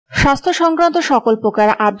স্বাস্থ্য সংক্রান্ত সকল প্রকার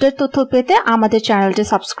আপডেট তথ্য পেতে আমাদের চ্যানেলটি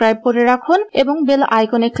সাবস্ক্রাইব করে রাখুন এবং বেল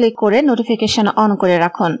আইকনে ক্লিক করে নোটিফিকেশন অন করে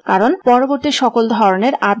রাখুন, কারণ পরবর্তী সকল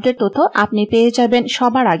ধরনের আপডেট তথ্য আপনি পেয়ে যাবেন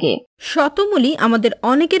সবার আগে। শতমূলী আমাদের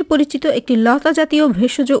অনেকের পরিচিত একটি লতা জাতীয়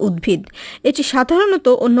ভেষজ উদ্ভিদ। এটি সাধারণত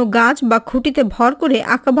অন্য গাছ বা খুঁটিতে ভর করে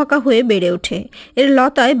আঁকাবাঁকা হয়ে বেড়ে ওঠে। এর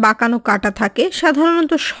লতায় বাঁকানো কাঁটা থাকে।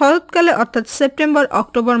 সাধারণত শরৎকালে অর্থাৎ সেপ্টেম্বর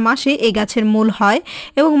অক্টোবর মাসে এই গাছের মূল হয়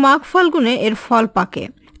এবং মাঘ ফাল্গুনে এর ফল পাকে।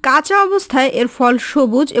 কাঁচা অবস্থায় এর ফল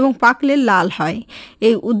সবুজ এবং পাকলে লাল হয়।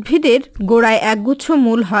 এই উদ্ভিদের গোড়ায় একগুচ্ছ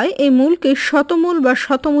মূল হয়। এই মূলকে শতমূল বা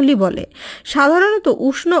শতমূলী বলে। সাধারণত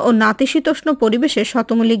উষ্ণ ও নাতিশীতোষ্ণ পরিবেশে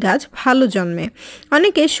শতমূলী গাছ ভালো জন্মে।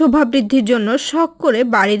 অনেকে শোভা বৃদ্ধির জন্য শখ করে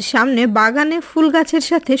বাড়ির সামনে বাগানে ফুল গাছের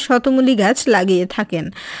সাথে শতমূলী গাছ লাগিয়ে থাকেন।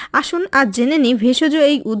 আসুন আজ জেনে নিই ভেষজ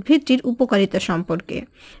এই উদ্ভিদটির উপকারিতা সম্পর্কে।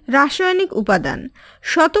 রাসায়নিক উপাদান।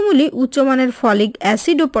 শতমূলী উচ্চমানের ফলিক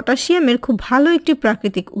অ্যাসিড ও পটাশিয়ামের খুব ভালো একটি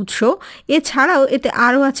প্রাকৃতিক উৎস। এছাড়াও এতে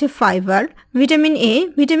আরও আছে ফাইবার, ভিটামিন এ,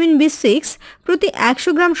 ভিটামিন বি6। প্রতি 100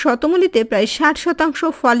 গ্রাম শতমূলীতে প্রায়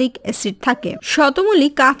 60% ফলিক অ্যাসিড থাকে। শতমূলী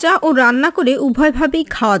কাঁচা ও রান্না করে উভয়ভাবেই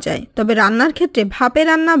খাওয়া যায়, তবে রান্নার ক্ষেত্রে ভাপে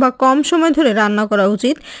রান্না বা কম সময় ধরে রান্না করা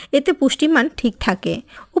উচিত। এতে পুষ্টিমান ঠিক থাকে।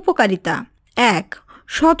 উপকারিতা। 1.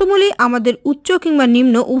 শতমূলী আমাদের উচ্চ কিংবা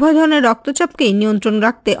নিম্ন উভয় ধরনের রক্তচাপকেই নিয়ন্ত্রণ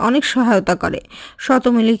রাখতে অনেক সহায়তা করে।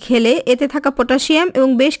 শতমূলী খেলে এতে থাকা পটাশিয়াম এবং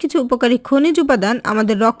বেশ কিছু উপকারী খনিজ উপাদান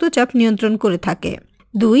আমাদের রক্তচাপ নিয়ন্ত্রণ করে থাকে।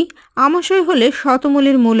 2. আমাশয় হলে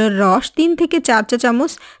শতমূলীর মূলের রস 3 থেকে 4 চা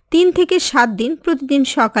চামচ 3 থেকে 7 দিন প্রতিদিন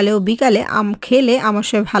সকালে ও বিকালে খেলে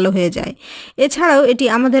আমাশয় ভালো হয়ে যায়। এছাড়াও এটি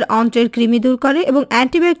আমাদের অন্ত্রের কৃমি দূর করে এবং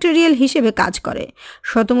অ্যান্টিব্যাকটেরিয়াল হিসেবে কাজ করে।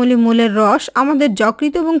 শতমূলী মূলের রস আমাদের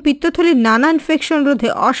যকৃৎ এবং পিত্তথলির নানা ইনফেকশন রোধে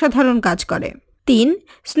অসাধারণ কাজ করে। 3.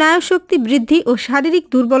 স্নায়ুশক্তি বৃদ্ধি ও শারীরিক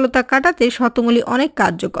দুর্বলতা কাটাতে শতমূলী অনেক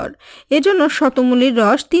কার্যকর। এজন্য শতমূলীর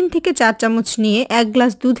রস 3 থেকে 4 চামচ নিয়ে 1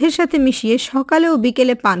 গ্লাস দুধের সাথে মিশিয়ে সকালে ও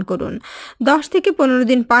বিকেলে পান করুন। 10 থেকে 15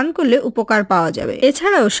 দিন পান করলে উপকার পাওয়া যাবে।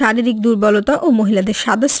 এছাড়াও শারীরিক দুর্বলতা ও মহিলাদের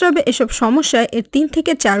সাদাস্রাবে এসব সমস্যায় এর 3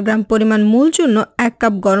 থেকে 4 গ্রাম পরিমাণ মূল চূর্ণ 1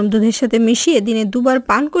 কাপ গরম দুধের সাথে মিশিয়ে দিনে 2 বার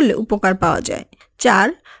পান করলে উপকার পাওয়া যায়। 4.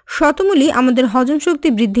 শতমূলী আমাদের হজম শক্তি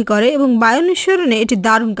বৃদ্ধি করে এবং বায়ু নিঃসরণে এটি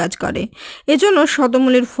দারুণ কাজ করে। এজন্য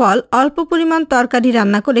শতমূলীর ফল অল্প পরিমাণ তরকারি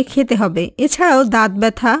রান্না করে খেতে হবে। এছাড়াও দাঁত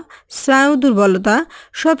ব্যথা, স্নায়ু দুর্বলতা,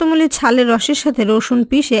 শতমূলীর ছালের রসের সাথে রসুন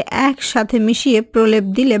পিষে একসাথে মিশিয়ে প্রলেপ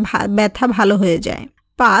দিলে ব্যথা ভালো হয়ে যায়।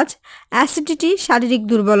 5. অ্যাসিডিটি, শারীরিক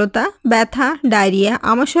দুর্বলতা, ব্যথা, ডায়রিয়া,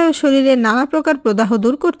 আমাশয় ও শরীরের নানা প্রকার প্রদাহ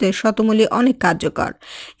দূর করতে শতমূলী অনেক কার্যকর।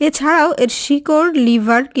 এছাড়াও এর শিকড়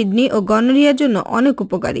লিভার, কিডনি ও গনোরিয়ার জন্য অনেক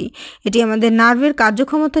উপকারী। এটি আমাদের নার্ভের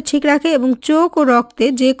কার্যক্ষমতা ঠিক রাখে এবং চোখ ও রক্তে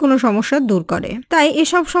যে কোনো সমস্যা দূর করে। তাই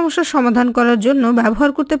এসব সমস্যার সমাধান করার জন্য ব্যবহার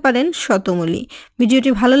করতে পারেন শতমূলী।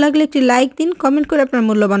 ভিডিওটি ভালো লাগলে একটি লাইক দিন, কমেন্ট করে আপনার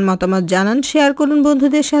মূল্যবান মতামত জানান, শেয়ার করুন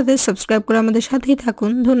বন্ধুদের সাথে, সাবস্ক্রাইব করে আমাদের সাথেই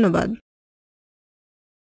থাকুন। ধন্যবাদ।